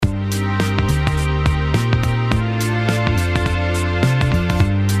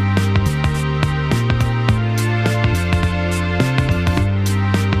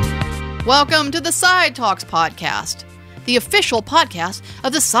Welcome to the Side Talks Podcast, the official podcast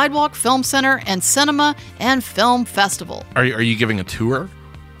of the Sidewalk Film Center and Cinema and Film Festival. Are you giving a tour?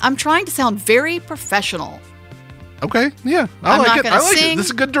 I'm trying to sound very professional. Okay, yeah. I like it. This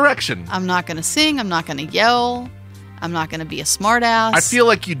is a good direction. I'm not going to sing. I'm not going to yell. I'm not going to be a smartass. I feel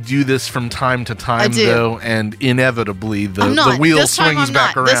like you do this from time to time, though, and inevitably the wheel swings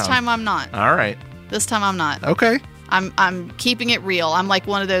back around. This time I'm not. All right. This time I'm not. Okay. I'm keeping it real. I'm like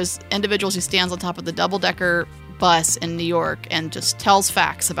one of those individuals who stands on top of the double-decker bus in New York and just tells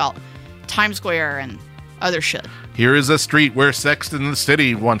facts about Times Square and other shit. Here is a street where Sex and the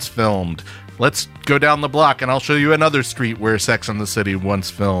City once filmed. Let's go down the block and I'll show you another street where Sex and the City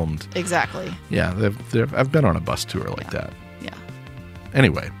once filmed. Exactly. Yeah, I've been on a bus tour like that. Yeah.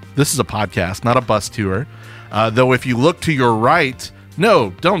 Anyway, this is a podcast, not a bus tour. Though if you look to your right... No,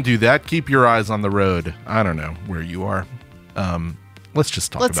 don't do that. Keep your eyes on the road. I don't know where you are. Let's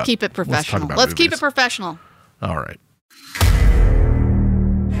just talk about... Let's keep it professional. Let's keep it professional. All right.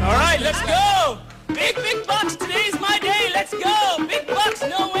 All right, let's go. Big bucks. Today's my day. Let's go. Big bucks.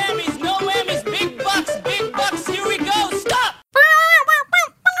 No whammies. No whammies. Big bucks. Big bucks. Here we go. Stop.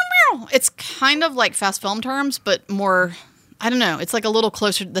 It's kind of like fast film terms, but more... I don't know. It's like a little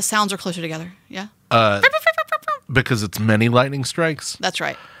closer. The sounds are closer together. Yeah? Because it's many lightning strikes? That's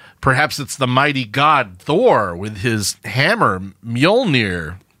right. Perhaps it's the mighty god Thor with his hammer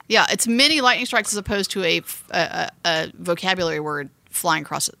Mjolnir. Yeah, it's many lightning strikes as opposed to a vocabulary word flying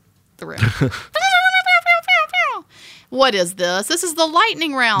across the room. What is this? This is the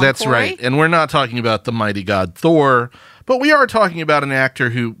lightning round, That's Corey. right. And we're not talking about the mighty god Thor, but we are talking about an actor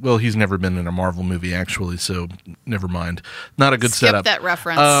who, well, he's never been in a Marvel movie, actually, so never mind. Not a good setup. Skip that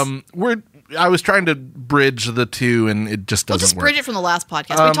reference. I was trying to bridge the two, and it just doesn't work. We'll just bridge it from the last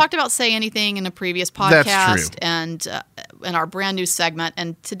podcast. We talked about Say Anything in a previous podcast. That's true. And in our brand new segment.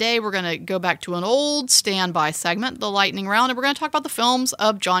 And today we're going to go back to an old standby segment, the lightning round, and we're going to talk about the films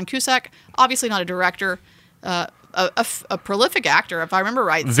of John Cusack. Obviously not a director, a prolific actor, if I remember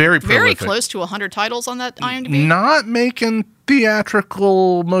right. Very prolific. Very close to 100 titles on that IMDb. Not making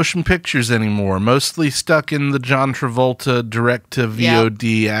theatrical motion pictures anymore. Mostly stuck in the John Travolta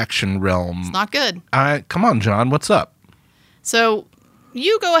direct-to-VOD action realm. It's not good. Come on, John. What's up? So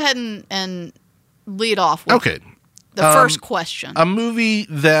you go ahead and lead off with the first question. A movie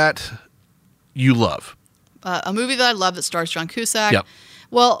that you love. A movie that I love that stars John Cusack. Yep.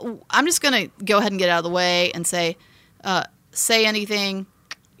 Well, I'm just going to go ahead and get out of the way and say Anything,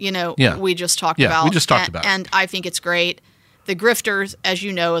 we just talked about. Yeah, we just talked about. And I think it's great. The Grifters, as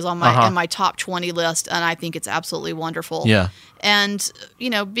you know, is on my top 20 list, and I think it's absolutely wonderful. Yeah. And,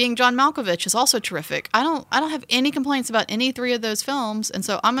 being John Malkovich is also terrific. I don't have any complaints about any three of those films, and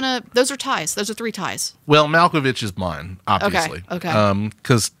so those are ties. Those are three ties. Well, Malkovich is mine, obviously. Okay.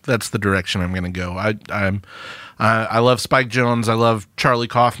 Because that's the direction I'm going to go. I love Spike Jonze. I love Charlie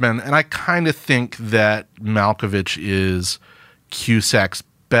Kaufman. And I kind of think that Malkovich is Cusack's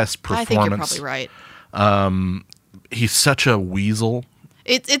best performance. I think you're probably right. He's such a weasel.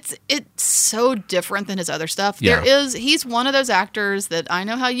 It's so different than his other stuff. Yeah. He's one of those actors that I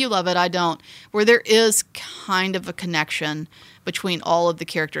know how you love it, I don't, where there is kind of a connection between all of the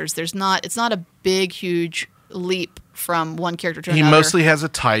characters. It's not a big, huge leap from one character to another. He mostly has a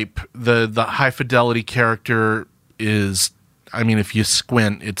type. The high fidelity character is, if you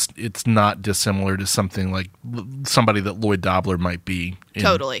squint, it's not dissimilar to something like somebody that Lloyd Dobler might be.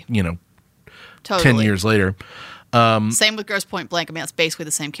 Totally. 10 years later. Same with Grosse Pointe Blank. It's basically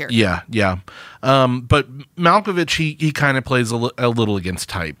the same character. Yeah. But Malkovich, he kind of plays a little against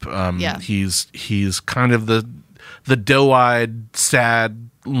type. He's kind of the doe-eyed, sad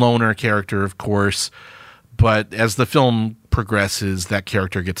loner character, of course. But as the film progresses, that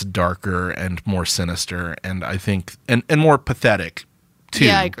character gets darker and more sinister, and I think and more pathetic too.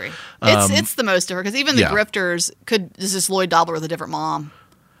 Yeah, I agree. It's the most different because even the Grifters is just Lloyd Dobler with a different mom.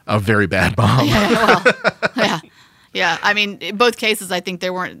 A very bad mom. Yeah. In both cases, I think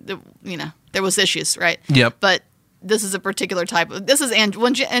there was issues, right? Yep. But this is a particular type of. This is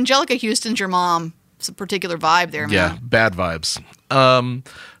when Angelica Houston's your mom. It's a particular vibe there, man. Yeah, bad vibes.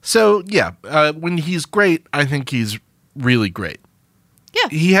 When he's great, I think he's really great. Yeah.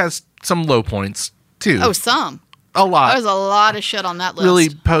 He has some low points, too. Oh, some. A lot. There's a lot of shit on that list. Really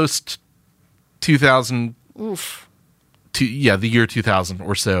post-2000. Oof. The year 2000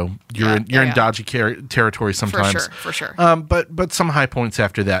 or so. You're in dodgy territory sometimes. For sure. But some high points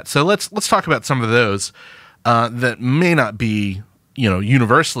after that. So let's talk about some of those that may not be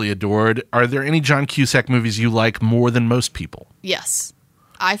universally adored. Are there any John Cusack movies you like more than most people? Yes.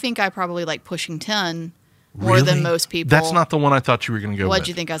 I think I probably like Pushing 10 more than most people. That's not the one I thought you were going to go with. What'd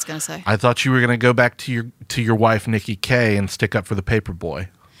you think I was going to say? I thought you were going to go back to your wife, Nikki Kay, and stick up for the Paperboy.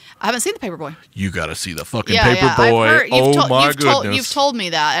 I haven't seen the Paperboy. You got to see the fucking Paperboy. My goodness. You've told me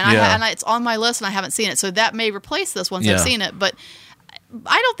that, and it's on my list, and I haven't seen it. So that may replace this once I've seen it. But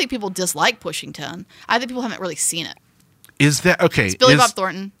I don't think people dislike Pushing 10. I think people haven't really seen it. Is that okay? It's Billy Bob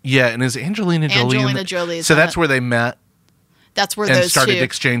Thornton. Yeah, and is Angelina Jolie? Angelina Jolie. So that's where they met. That's where and those started two,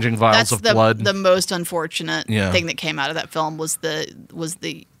 exchanging vials of blood. The most unfortunate thing that came out of that film was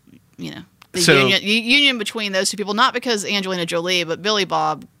the union between those two people. Not because Angelina Jolie, but Billy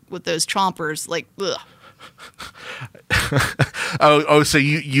Bob with those chompers. Like, ugh. So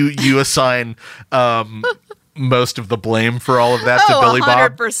you assign most of the blame for all of that to Billy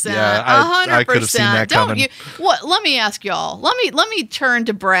Bob? 100%. Yeah, 100%. I could have seen that coming. Let me ask y'all. Let me turn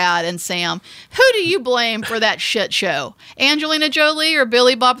to Brad and Sam. Who do you blame for that shit show? Angelina Jolie or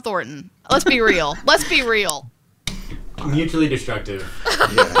Billy Bob Thornton? Let's be real. Mutually destructive.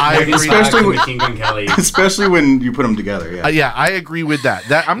 Yeah. I agree. Especially when you put them together. Yeah, I agree with that.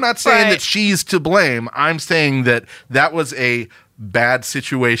 I'm not saying that she's to blame. I'm saying that was a bad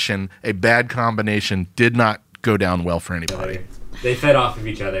situation, a bad combination, did not go down well for anybody. They fed off of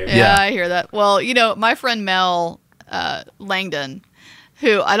each other. Yeah, I hear that. Well, my friend Mel Langdon,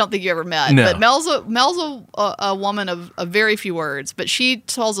 who I don't think you ever met, but Mel's a woman of very few words, but she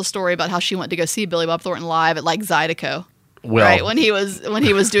tells a story about how she went to go see Billy Bob Thornton live at like Zydeco, right when he was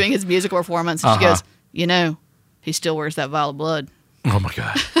doing his musical performance. And she goes, he still wears that vial of blood. Oh my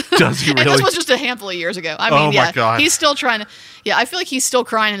God. Does he really? And this was just a handful of years ago. I mean, my God. He's still trying to. Yeah, I feel like he's still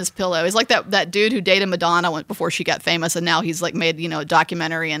crying in his pillow. He's like that dude who dated Madonna before she got famous, and now he's like made a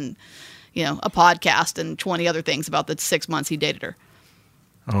documentary and a podcast and 20 other things about the 6 months he dated her.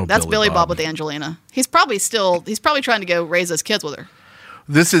 Oh, that's Billy Bob with Angelina. He's probably trying to go raise his kids with her.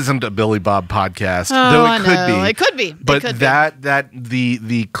 This isn't a Billy Bob podcast, though it could be. It could be. But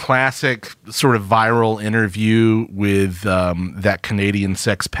the classic sort of viral interview with that Canadian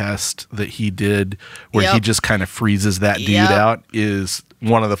sex pest that he did, where he just kind of freezes that dude out, is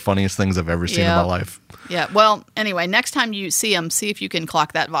one of the funniest things I've ever seen in my life. Yeah. Well, anyway, next time you see him, see if you can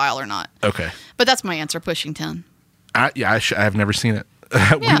clock that vial or not. Okay. But that's my answer. Pushing 10. I have never seen it. We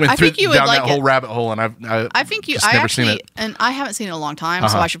went down that whole rabbit hole, and I've never seen it. And I haven't seen it in a long time,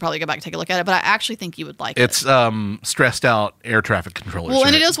 so I should probably go back and take a look at it. But I actually think you would like it. It's stressed out air traffic controllers. Well,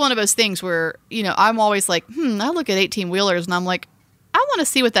 and it is one of those things where I'm always like, I look at 18-wheelers, and I'm like, I want to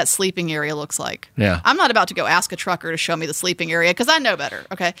see what that sleeping area looks like. Yeah. I'm not about to go ask a trucker to show me the sleeping area because I know better,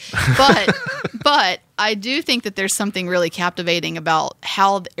 okay? But I do think that there's something really captivating about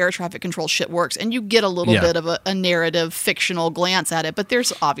how the air traffic control shit works, and you get a little bit of a narrative, fictional glance at it, but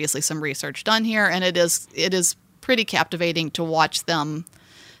there's obviously some research done here, and it is pretty captivating to watch them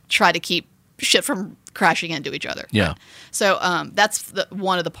try to keep shit from crashing into each other. Yeah. So that's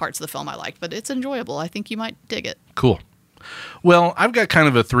one of the parts of the film I liked, but it's enjoyable. I think you might dig it. Cool. Well, I've got kind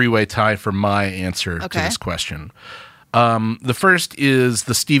of a three-way tie for my answer to this question. The first is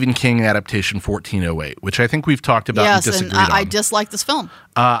the Stephen King adaptation 1408, which I think we've talked about and disagreed on. I dislike this film.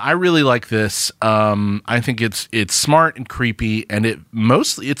 I really like this. I think it's smart and creepy, and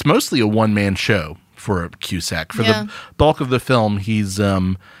it's mostly a one-man show for Cusack. For the bulk of the film, he's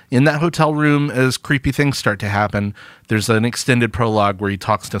in that hotel room as creepy things start to happen. There's an extended prologue where he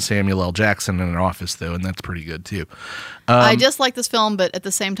talks to Samuel L. Jackson in an office, though, and that's pretty good, too. I dislike this film, but at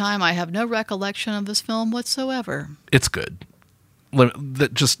the same time, I have no recollection of this film whatsoever. It's good.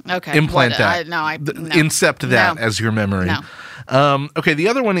 Just implant that. Incept that as your memory. No. Okay, the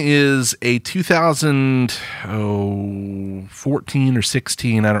other one is a 2014 or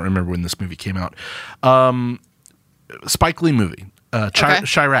 16, I don't remember when this movie came out, Spike Lee movie,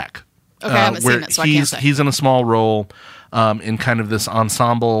 Chirac. Okay, I haven't seen it, so I can't say. He's in a small role in kind of this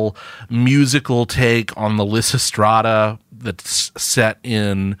ensemble musical take on the Lysistrata that's set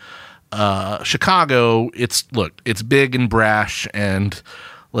in Chicago. It's big and brash and,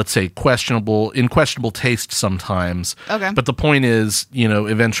 let's say, questionable taste sometimes. Okay. But the point is,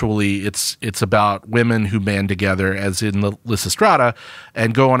 eventually it's about women who band together, as in the Lysistrata,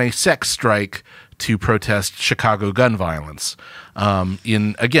 and go on a sex strike to protest Chicago gun violence.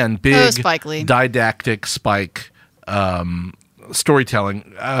 In, again, big didactic Spike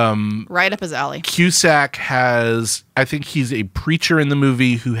storytelling. Right up his alley. Cusack I think he's a preacher in the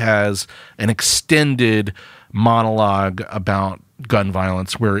movie who has an extended monologue about gun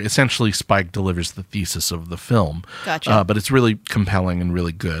violence, where essentially Spike delivers the thesis of the film. Gotcha. But it's really compelling and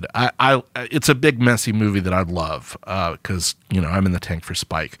really good. It's a big, messy movie that I love because, I'm in the tank for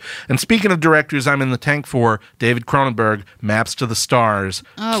Spike. And speaking of directors, I'm in the tank for David Cronenberg, Maps to the Stars.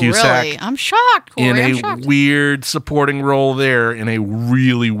 Oh, Cusack, really? I'm shocked, Corey. I'm shocked. Weird supporting role there in a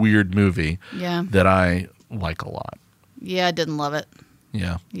really weird movie Yeah. that I like a lot. Yeah, I didn't love it.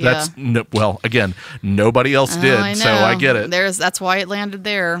 Yeah. Yeah. Again, nobody else did, I know. so I get it. That's why it landed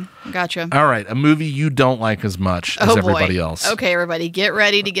there. Gotcha. All right, a movie you don't like as much as everybody else. Okay, everybody, get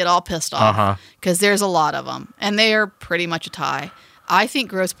ready to get all pissed off because there's a lot of them, and they are pretty much a tie. I think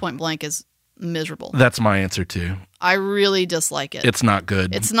Grosse Pointe Blank is miserable. That's my answer too. I really dislike it. It's not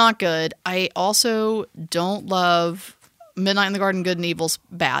good. It's not good. I also don't love Midnight in the Garden, Good and Evil's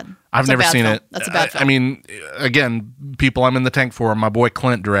bad. I've never seen it. That's a bad film. I mean, again, people I'm in the tank for. My boy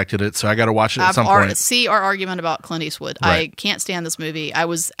Clint directed it, so I got to watch it at some point. See our argument about Clint Eastwood. Right. I can't stand this movie. I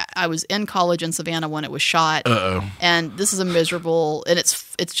was in college in Savannah when it was shot. Uh-oh. And this is a miserable, and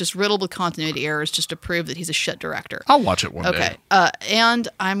it's just riddled with continuity errors just to prove that he's a shit director. I'll watch it one day. Okay. And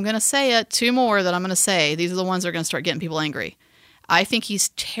I'm going to say it. Two more that I'm going to say. These are the ones that are going to start getting people angry. I think he's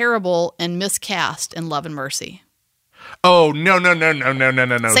terrible and miscast in Love and Mercy. Oh, no.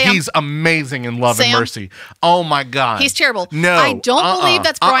 Sam, he's amazing in Love and Mercy. Oh, my God. He's terrible. No. I don't believe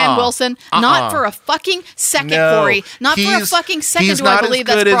that's Brian Wilson. Not for a fucking second, Corey. Not for a fucking second do I believe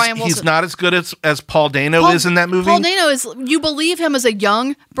that's Brian Wilson. He's not as good as Paul Dano is in that movie. Paul Dano is, you believe him as a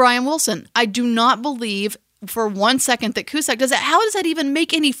young Brian Wilson. I do not believe for 1 second that Cusack does that. How does that even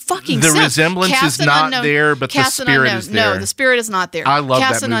make any fucking sense? The resemblance is not there, but the spirit is there. No, the spirit is not there. I love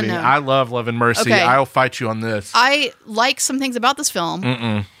that movie. I love Love and Mercy. Okay. I'll fight you on this. I like some things about this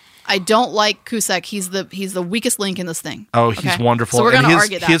film. I don't like Cusack. He's the weakest link in this thing. Oh, he's wonderful. So we're going to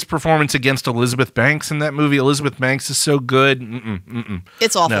argue that. His performance against Elizabeth Banks in that movie, Elizabeth Banks is so good.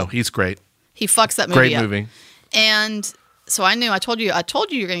 It's awful. No, he's great. He fucks that movie Great up. movie. And so I told you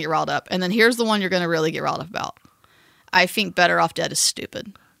you're going to get riled up. And then here's the one you're going to really get riled up about. I think Better Off Dead is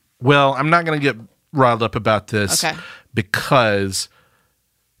stupid. Well, I'm not going to get riled up about this because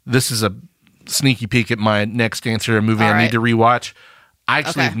this is a sneaky peek at my next answer, a movie I need to rewatch. I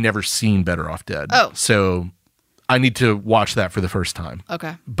actually have never seen Better Off Dead. Oh. So I need to watch that for the first time.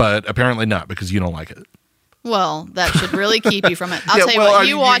 Okay. But apparently not because you don't like it. Well, that should really keep you from it. I'll tell you what,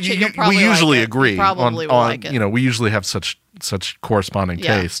 you watch it, you'll probably we usually like it. agree. You probably will like it. We usually have such corresponding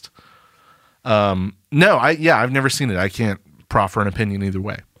taste. No, I've never seen it. I can't proffer an opinion either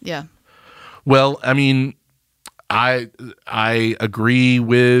way. Yeah. Well, I mean, I agree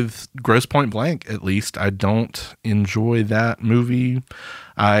with Grosse Pointe Blank, at least. I don't enjoy that movie.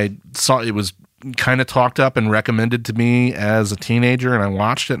 I saw it was kind of talked up and recommended to me as a teenager, and I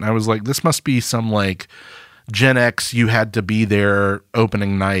watched it, and I was like, this must be some, like, Gen X, you had to be there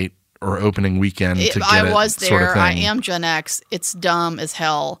opening night or opening weekend to get I was there. there. Sort of thing. I am Gen X. It's dumb as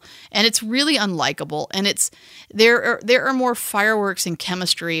hell, and it's really unlikable. And there are more fireworks and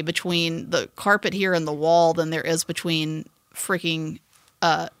chemistry between the carpet here and the wall than there is between freaking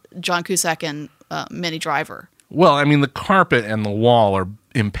John Cusack and Minnie Driver. Well, I mean, the carpet and the wall are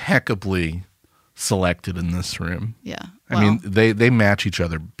impeccably selected in this room. Yeah. I mean, they match each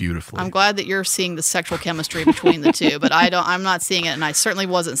other beautifully. I'm glad that you're seeing the sexual chemistry between the two, but I'm not seeing it, and I certainly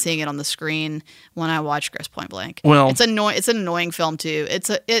wasn't seeing it on the screen when I watched Grosse Pointe Blank. Well, it's an annoying film too.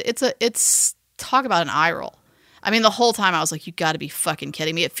 It's talk about an eye roll. I mean, the whole time I was like, you got to be fucking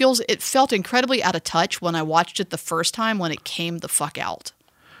kidding me. It felt incredibly out of touch when I watched it the first time when it came the fuck out.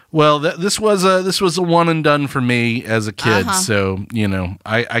 Well, this was a one and done for me as a kid, so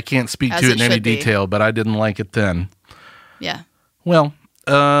I can't speak to it in any detail, but I didn't like it then. Yeah. Well,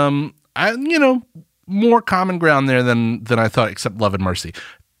 more common ground there than I thought, except Love and Mercy.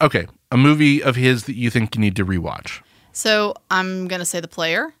 Okay, a movie of his that you think you need to rewatch. So I'm gonna say The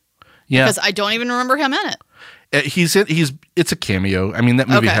Player. Yeah, because I don't even remember him in it. It's a cameo. I mean, that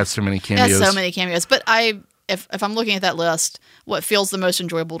movie has so many cameos. It has so many cameos, but if I'm looking at that list, what feels the most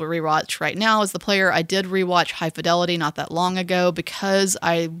enjoyable to rewatch right now is The Player. I did rewatch High Fidelity not that long ago because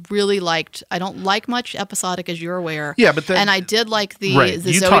I really liked. I don't like much episodic, as you're aware. Yeah, but and I did like the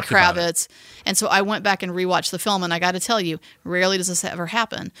Zoe Kravitz, and so I went back and rewatched the film. And I got to tell you, rarely does this ever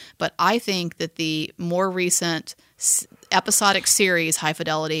happen, but I think that the more recent episodic series High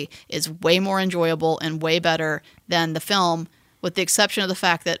Fidelity is way more enjoyable and way better than the film. With the exception of the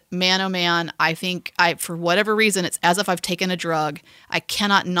fact that, man, oh man, I think for whatever reason, it's as if I've taken a drug. I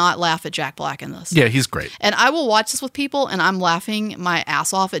cannot not laugh at Jack Black in this. Yeah, he's great. And I will watch this with people, and I'm laughing my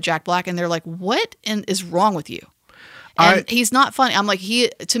ass off at Jack Black, and they're like, what is wrong with you? And he's not funny. I'm like,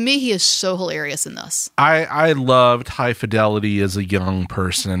 to me, he is so hilarious in this. I loved High Fidelity as a young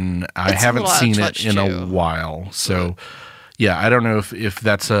person. I haven't seen it in a while. So, yeah, I don't know if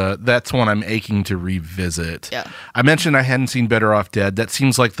that's one I'm aching to revisit. Yeah. I mentioned I hadn't seen Better Off Dead. That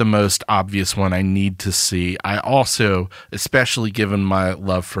seems like the most obvious one I need to see. I also, especially given my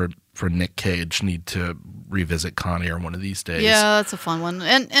love for Nick Cage, need to revisit Con Air one of these days. Yeah, that's a fun one.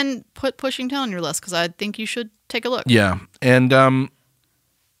 And put Pushing Tone on your list because I think you should take a look. Yeah. And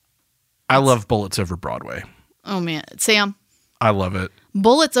I love Bullets Over Broadway. Oh, man. Sam? I love it.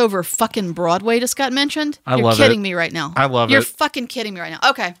 Bullets Over fucking Broadway just got mentioned? You're kidding me right now. I love it. You're fucking kidding me right now.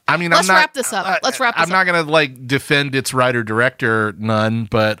 Okay. I mean, let's wrap this up. I'm not going to defend its writer-director none,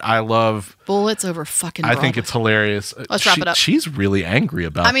 but I love Bullets Over fucking Broadway. I think it's hilarious. Let's wrap it up. She's really angry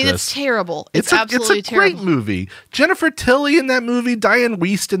about this. I mean, it's terrible. It's absolutely terrible. It's a great movie. Jennifer Tilly in that movie, Diane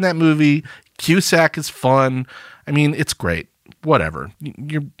Wiest in that movie, Cusack is fun. I mean, it's great. Whatever.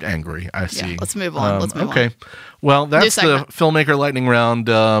 You're angry, I see. Yeah, let's move on. Okay. Well, that's the Filmmaker Lightning Round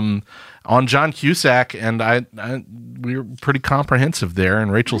on John Cusack, and we were pretty comprehensive there,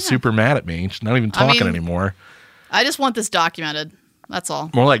 and Rachel's super mad at me. She's not even talking anymore. I just want this documented. That's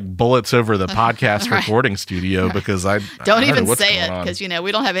all. More like bullets over the podcast recording studio because I don't even say it because,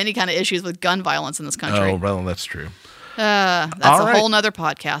 we don't have any kind of issues with gun violence in this country. Oh, well, that's true. That's a whole nother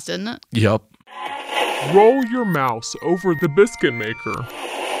podcast, isn't it? Yep. Roll your mouse over the biscuit maker.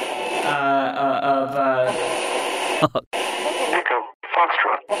 Echo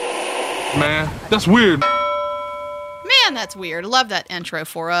Foxtrot. Man, that's weird. Man, that's weird. I love that intro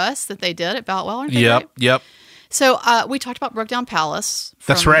for us that they did at Boutwell. Aren't they Yep, great? yep. So we talked about Brokedown Palace.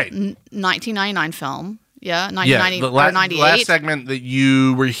 That's right. 1999 film. Yeah, 1990 or 98. The last segment that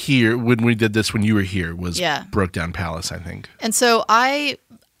you were here when we did this, when you were here, was Brokedown Palace, I think. And so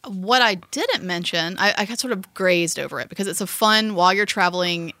what I didn't mention, I got sort of grazed over it because it's a fun, while you're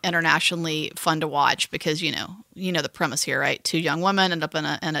traveling internationally, fun to watch because, you know the premise here, right? Two young women end up in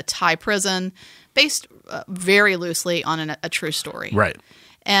a Thai prison based very loosely on a true story. Right.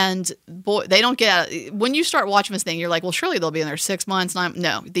 And boy, they don't get out. When you start watching this thing, you're like, well, surely they'll be in there 6 months.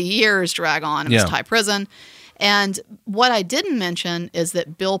 No, the years drag on in this Thai prison. And what I didn't mention is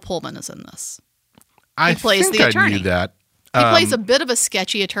that Bill Pullman is in this. He plays the attorney. I knew that. He plays a bit of a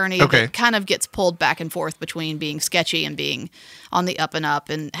sketchy attorney that kind of gets pulled back and forth between being sketchy and being on the up and up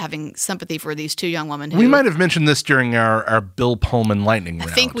and having sympathy for these two young women. We might have mentioned this during our Bill Pullman lightning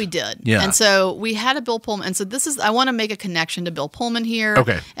round. I think we did. Yeah. And so we had a Bill Pullman. And so I want to make a connection to Bill Pullman here.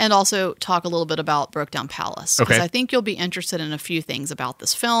 Okay. And also talk a little bit about Brokedown Palace. Because I think you'll be interested in a few things about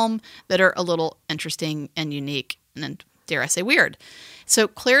this film that are a little interesting and unique and, dare I say, weird. So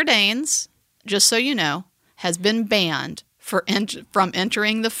Claire Danes, just so you know, has been banned from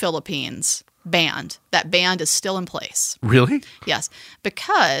entering the Philippines. Banned. That ban is still in place. Really? Yes.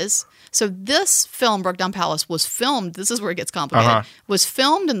 Because, so this film, Brokedown Palace, was filmed, this is where it gets complicated, was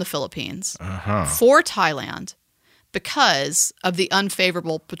filmed in the Philippines for Thailand because of the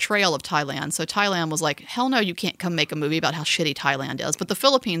unfavorable portrayal of Thailand. So Thailand was like, hell no, you can't come make a movie about how shitty Thailand is. But the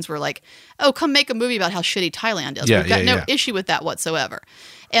Philippines were like, oh, come make a movie about how shitty Thailand is. We've got no issue with that whatsoever.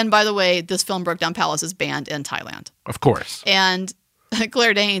 And by the way, this film, Brokedown Palace, is banned in Thailand. Of course. And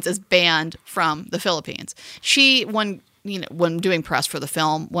Claire Danes is banned from the Philippines. She, when doing press for the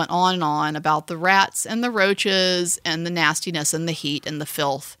film, went on and on about the rats and the roaches and the nastiness and the heat and the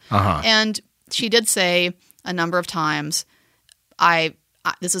filth. And she did say a number of times,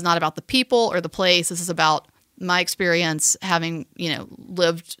 this is not about the people or the place. This is about my experience having,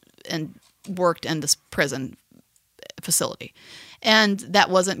 lived and worked in this prison facility. And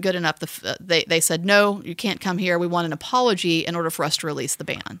that wasn't good enough. They said, no, you can't come here. We want an apology in order for us to release the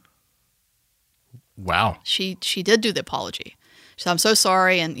ban. Wow. She did do the apology. She said, I'm so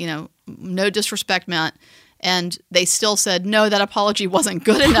sorry, and, no disrespect meant. And they still said, no, that apology wasn't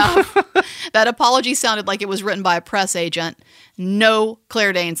good enough. That apology sounded like it was written by a press agent. No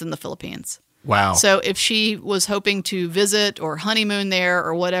Claire Danes in the Philippines. Wow. So if she was hoping to visit or honeymoon there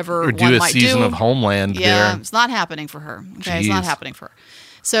or whatever, or do a season of Homeland there. It's not happening for her. Okay, It's not happening for her.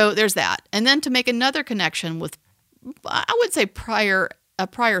 So there's that. And then to make another connection with, I would say a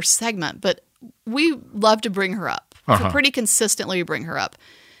prior segment, but we love to bring her up. So pretty consistently we bring her up.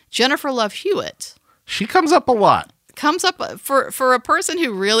 Jennifer Love Hewitt. She comes up a lot. Comes up for a person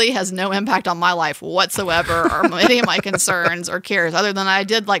who really has no impact on my life whatsoever or any of my concerns or cares, other than I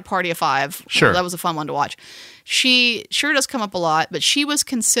did like Party of Five. Sure. That was a fun one to watch. She sure does come up a lot, but she was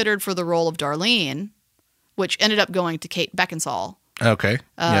considered for the role of Darlene, which ended up going to Kate Beckinsale. Okay.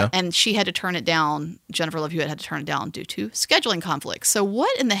 Yeah. And she had to turn it down. Jennifer Love Hewitt had to turn it down due to scheduling conflicts. So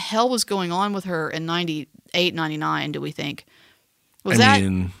what in the hell was going on with her in 98, 99, do we think? Was I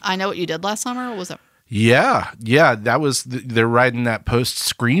Know What You Did Last Summer? Or was that? Yeah. That was, they're riding that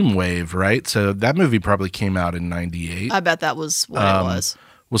post-Scream wave, right? So that movie probably came out in 98. I bet that was what it was.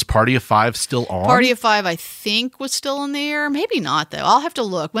 Was Party of Five still on? Party of Five, I think, was still in the air. Maybe not, though. I'll have to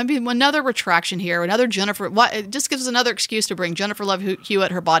look. Maybe another retraction here. Another Jennifer. It just gives us another excuse to bring Jennifer Love Hewitt,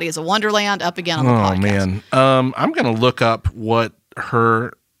 Her Body is a Wonderland, up again on the podcast. Oh, man. I'm going to look up what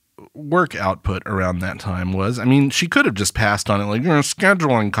her work output around that time was. I mean, she could have just passed on it. Like,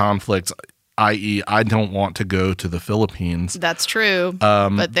 scheduling conflicts, i.e., I don't want to go to the Philippines. That's true.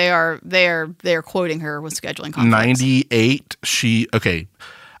 But they are quoting her with scheduling conflicts. 98,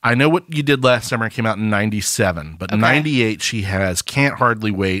 I Know What You Did Last Summer came out in 97, but 98 she has Can't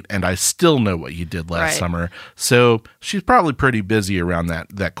Hardly Wait and I Still Know What You Did Last Summer. So she's probably pretty busy around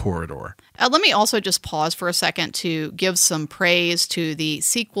that corridor. Let me also just pause for a second to give some praise to the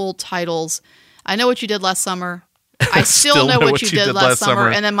sequel titles. I Know What You Did Last Summer. I Still Know What You Did Last Summer.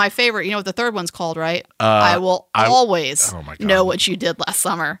 And then my favorite, you know what the third one's called, right? I Will Always Know What You Did Last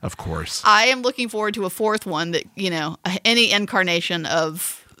Summer. Of course. I am looking forward to a fourth one that, any incarnation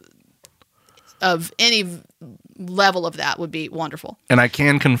of any level of that would be wonderful. And I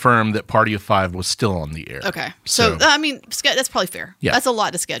can confirm that Party of Five was still on the air. Okay. So I mean, that's probably fair. Yeah. That's a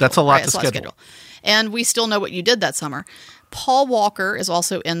lot to schedule. That's a lot to schedule. And We Still Know What You Did That Summer. Paul Walker is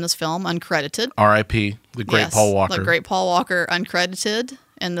also in this film, uncredited. R.I.P. The great Paul Walker. The great Paul Walker, uncredited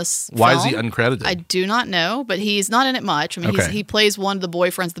in this film. Why is he uncredited? I do not know, but he's not in it much. I mean, he plays one of the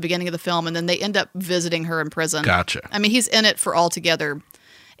boyfriends at the beginning of the film, and then they end up visiting her in prison. Gotcha. I mean, he's in it for altogether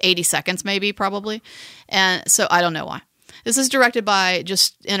 80 seconds maybe, probably. And so I don't know why. This is directed by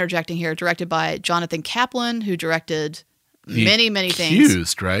Jonathan Kaplan, who directed many things.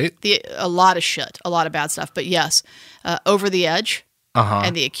 Accused, right? A lot of shit, a lot of bad stuff. But yes, Over the Edge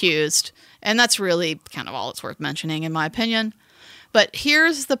and The Accused. And that's really kind of all it's worth mentioning, in my opinion. But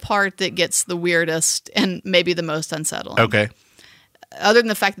here's the part that gets the weirdest and maybe the most unsettling. Okay. Other than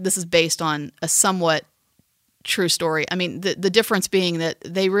the fact that this is based on a somewhat true story. I mean, the difference being that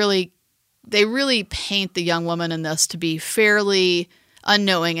they really paint the young woman in this to be fairly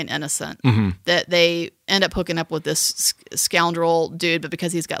unknowing and innocent. Mm-hmm. That they end up hooking up with this scoundrel dude, but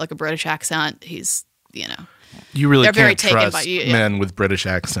because he's got like a British accent, he's, you really can't trust men with British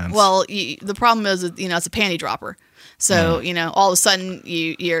accents. Well, the problem is, it's a panty dropper. So, all of a sudden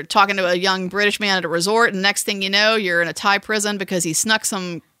you're talking to a young British man at a resort, and next thing you know, you're in a Thai prison because he snuck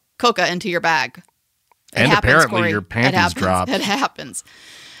some coca into your bag. And apparently your panties dropped. It happens.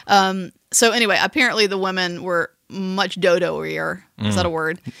 So anyway, apparently the women were much dodo-ier, is that a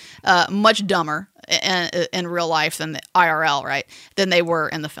word? Much dumber in real life than the IRL, right? Than they were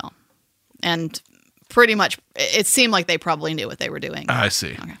in the film. And pretty much, it seemed like they probably knew what they were doing. I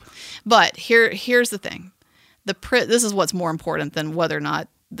see. Okay. But here's the thing. This is what's more important than whether or not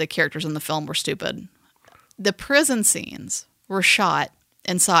the characters in the film were stupid. The prison scenes were shot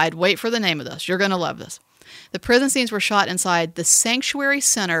inside, wait for the name of this, you're going to love this. The prison scenes were shot inside the Sanctuary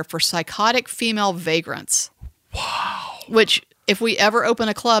Center for Psychotic Female Vagrants. Wow. Which, if we ever open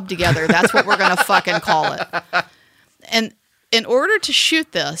a club together, that's what we're going to fucking call it. And in order to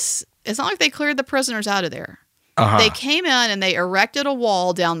shoot this, it's not like they cleared the prisoners out of there. Uh-huh. They came in and they erected a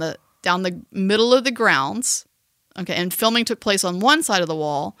wall down the middle of the grounds. Okay, and filming took place on one side of the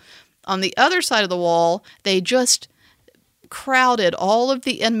wall. On the other side of the wall, they just crowded all of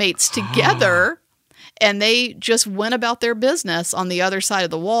the inmates together, and they just went about their business on the other side of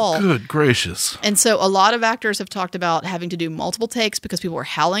the wall. Good gracious. And so a lot of actors have talked about having to do multiple takes because people were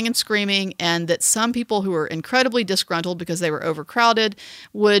howling and screaming, and that some people who were incredibly disgruntled because they were overcrowded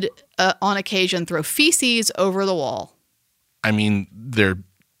would, on occasion, throw feces over the wall. I mean, they're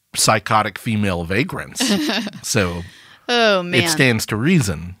psychotic female vagrants. So oh man, it stands to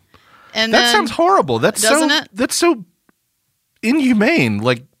reason. And that sounds horrible. That's so inhumane.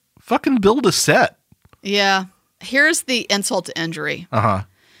 Like, fucking build a set. Yeah. Here's the insult to injury. Uh-huh.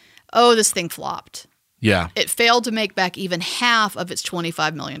 Oh, this thing flopped. Yeah. It failed to make back even half of its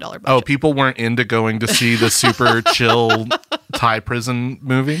 $25 million budget. Oh, people weren't into going to see the super chill Thai prison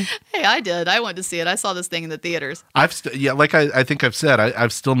movie? Hey, I did. I went to see it. I saw this thing in the theaters. Like I think I've said,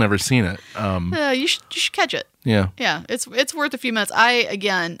 I've still never seen it. You should catch it. Yeah. Yeah, it's worth a few minutes.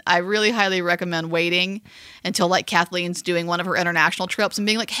 I really highly recommend waiting until like Kathleen's doing one of her international trips and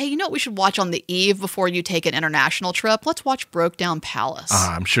being like, hey, you know what we should watch on the eve before you take an international trip? Let's watch Broke Down Palace.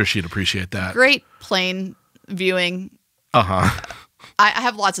 I'm sure she'd appreciate that. Great plane viewing. Uh-huh. I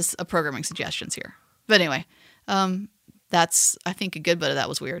have lots of programming suggestions here. But anyway, that's, I think a good bit of that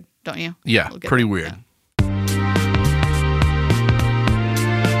was weird, don't you? Yeah, pretty weird. Yeah.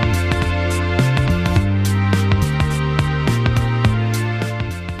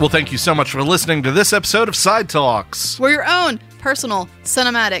 Well, thank you so much for listening to this episode of Side Talks. We're your own personal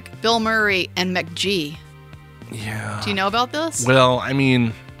cinematic Bill Murray and McG. Yeah. Do you know about this? Well, I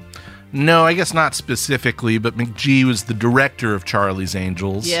mean, no, I guess not specifically, but McG was the director of Charlie's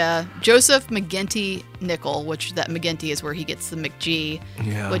Angels. Yeah. Joseph McGinty Nickel, which that McGinty is where he gets the McG,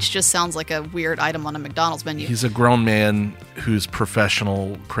 which just sounds like a weird item on a McDonald's menu. He's a grown man whose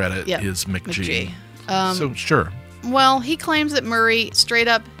professional credit is McG. So, sure. Well, he claims that Murray straight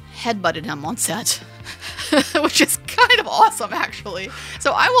up headbutted him on set, which is kind of awesome, actually.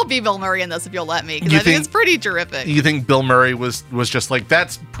 So I will be Bill Murray in this if you'll let me, because I think it's pretty terrific. You think Bill Murray was just like,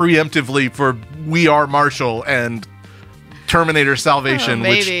 that's preemptively for We Are Marshall and Terminator Salvation,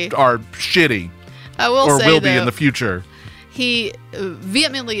 which are shitty. I will say, or will be in the future. He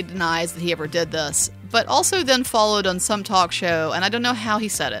vehemently denies that he ever did this, but also then followed on some talk show, and I don't know how he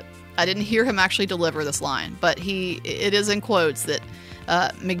said it. I didn't hear him actually deliver this line, but it is in quotes that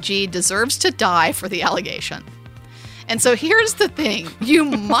McG deserves to die for the allegation. And so here's the thing. You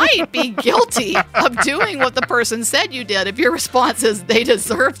might be guilty of doing what the person said you did if your response is they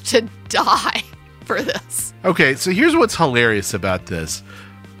deserve to die for this. Okay, so here's what's hilarious about this.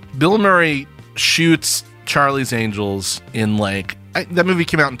 Bill Murray shoots Charlie's Angels in that movie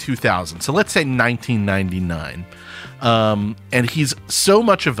came out in 2000, so let's say 1999. And he's so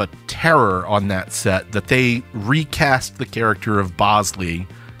much of a terror on that set that they recast the character of Bosley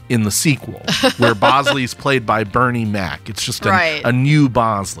in the sequel, where Bosley's played by Bernie Mac. It's just a new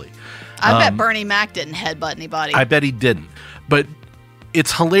Bosley. I bet Bernie Mac didn't headbutt anybody. I bet he didn't. But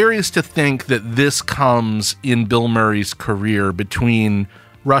it's hilarious to think that this comes in Bill Murray's career between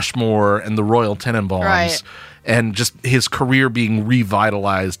Rushmore and the Royal Tenenbaums. Right. And just his career being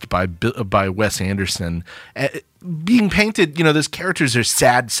revitalized by Wes Anderson. Being painted, those characters are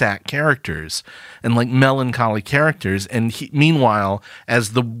sad sack characters and melancholy characters. And meanwhile,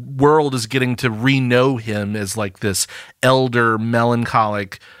 as the world is getting to re-know him as this elder,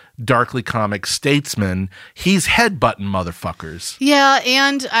 melancholic, darkly comic statesman, he's headbutting motherfuckers. Yeah,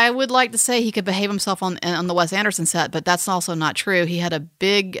 and I would like to say he could behave himself on the Wes Anderson set, but that's also not true. He had a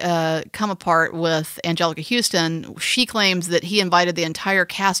big come apart with Angelica Houston. She claims that he invited the entire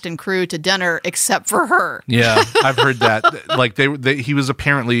cast and crew to dinner except for her. Yeah, I've heard that. He was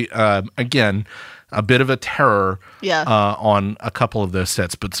apparently, again, a bit of a terror on a couple of those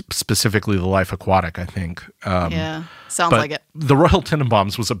sets, but specifically The Life Aquatic, I think. Sounds like it. The Royal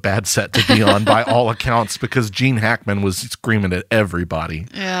Tenenbaums was a bad set to be on by all accounts because Gene Hackman was screaming at everybody.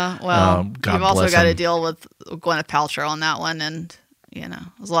 Yeah, well, you've also got to deal with Gwyneth Paltrow on that one, and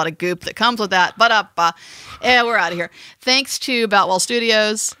there's a lot of goop that comes with that. But we're out of here. Thanks to Boutwell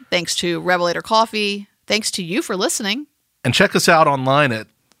Studios. Thanks to Revelator Coffee. Thanks to you for listening. And check us out online at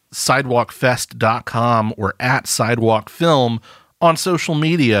sidewalkfest.com or at sidewalkfilm on social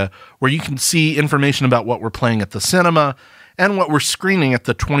media, where you can see information about what we're playing at the cinema and what we're screening at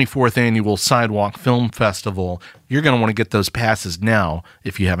the 24th annual Sidewalk Film Festival. You're going to want to get those passes now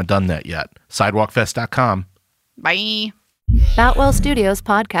if you haven't done that yet. sidewalkfest.com. Bye. Boutwell Studios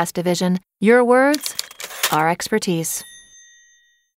Podcast Division. Your words, our expertise.